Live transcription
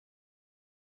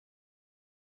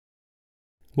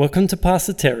Welcome to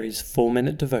Pastor Terry's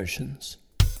 4-Minute Devotions.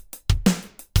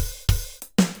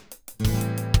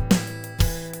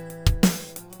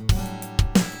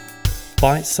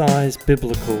 Bite-sized,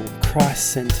 biblical,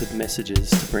 Christ-centered messages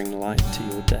to bring light to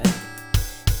your day.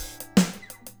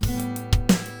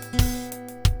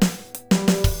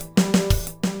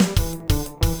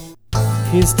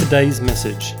 Here's today's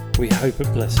message. We hope it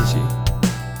blesses you.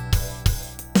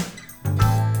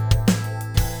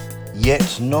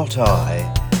 Yet not I,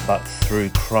 but through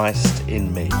Christ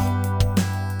in me.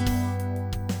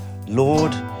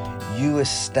 Lord, you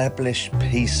establish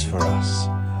peace for us.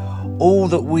 All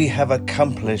that we have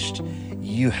accomplished,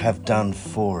 you have done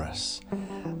for us.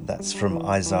 That's from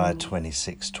Isaiah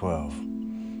 26:12.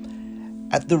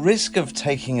 At the risk of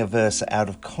taking a verse out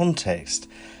of context,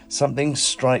 something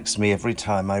strikes me every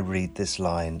time I read this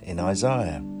line in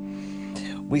Isaiah.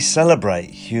 We celebrate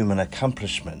human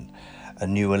accomplishment, a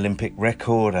new Olympic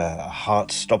record, a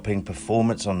heart-stopping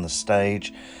performance on the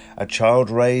stage, a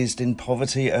child raised in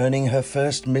poverty earning her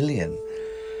first million.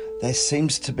 There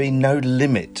seems to be no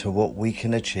limit to what we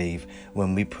can achieve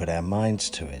when we put our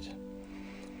minds to it.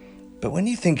 But when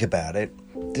you think about it,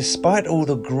 despite all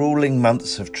the grueling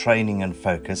months of training and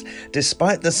focus,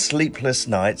 despite the sleepless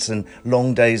nights and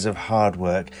long days of hard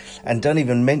work, and don't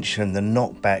even mention the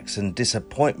knockbacks and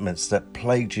disappointments that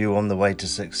plagued you on the way to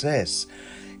success,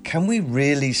 can we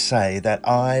really say that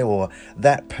I or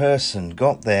that person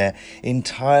got there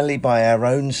entirely by our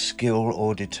own skill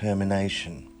or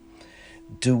determination?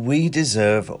 Do we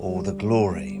deserve all the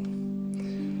glory?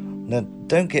 Now,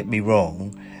 don't get me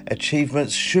wrong,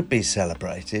 achievements should be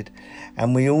celebrated,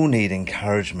 and we all need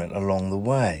encouragement along the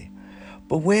way.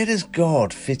 But where does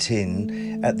God fit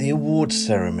in at the awards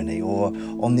ceremony or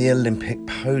on the Olympic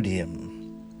podium?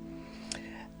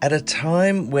 At a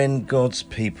time when God's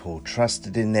people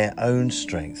trusted in their own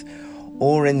strength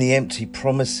or in the empty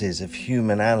promises of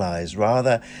human allies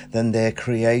rather than their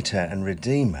Creator and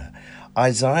Redeemer,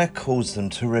 Isaiah calls them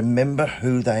to remember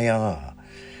who they are.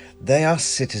 They are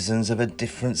citizens of a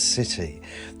different city.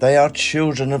 They are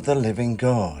children of the living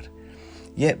God.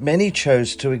 Yet many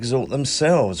chose to exalt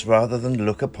themselves rather than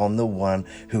look upon the one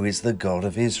who is the God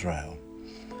of Israel.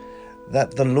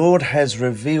 That the Lord has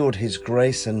revealed his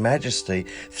grace and majesty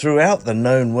throughout the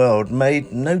known world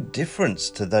made no difference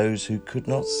to those who could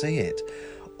not see it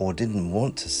or didn't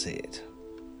want to see it.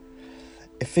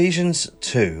 Ephesians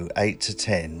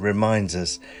 2:8-10 reminds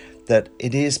us that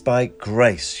it is by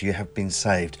grace you have been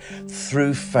saved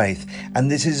through faith,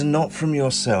 and this is not from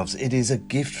yourselves, it is a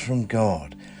gift from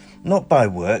God, not by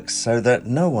works, so that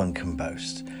no one can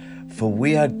boast. For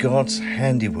we are God's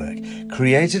handiwork,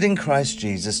 created in Christ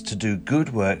Jesus to do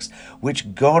good works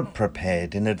which God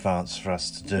prepared in advance for us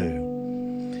to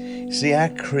do. See, our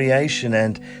creation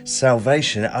and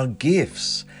salvation are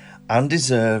gifts,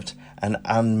 undeserved and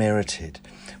unmerited.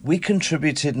 We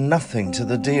contributed nothing to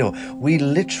the deal. We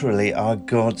literally are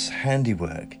God's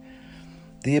handiwork.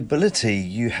 The ability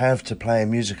you have to play a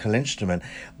musical instrument,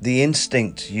 the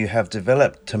instinct you have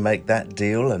developed to make that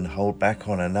deal and hold back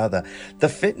on another, the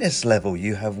fitness level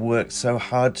you have worked so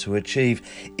hard to achieve,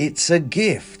 it's a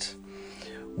gift.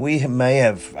 We may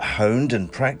have honed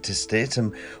and practiced it,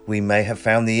 and we may have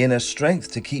found the inner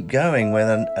strength to keep going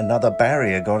when another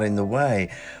barrier got in the way.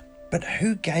 But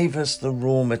who gave us the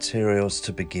raw materials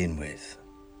to begin with?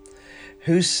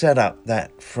 Who set up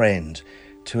that friend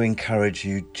to encourage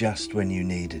you just when you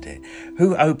needed it?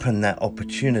 Who opened that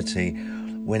opportunity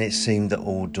when it seemed that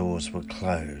all doors were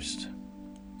closed?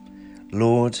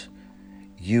 Lord,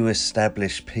 you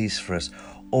establish peace for us.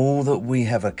 All that we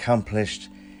have accomplished,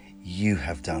 you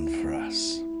have done for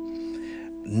us.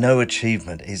 No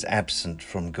achievement is absent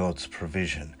from God's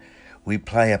provision. We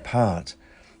play a part,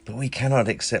 but we cannot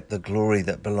accept the glory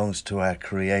that belongs to our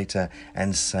Creator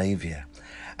and Saviour.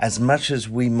 As much as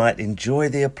we might enjoy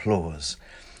the applause,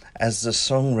 as the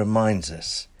song reminds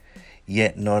us,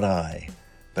 yet not I,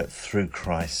 but through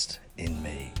Christ in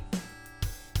me.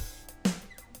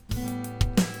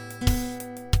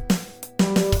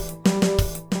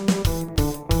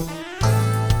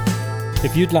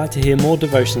 If you'd like to hear more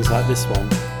devotions like this one,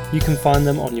 you can find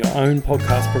them on your own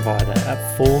podcast provider at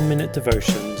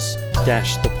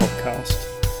 4minutedevotions-the podcast,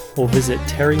 or visit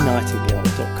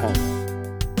terrynightingale.com.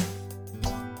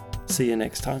 See you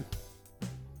next time.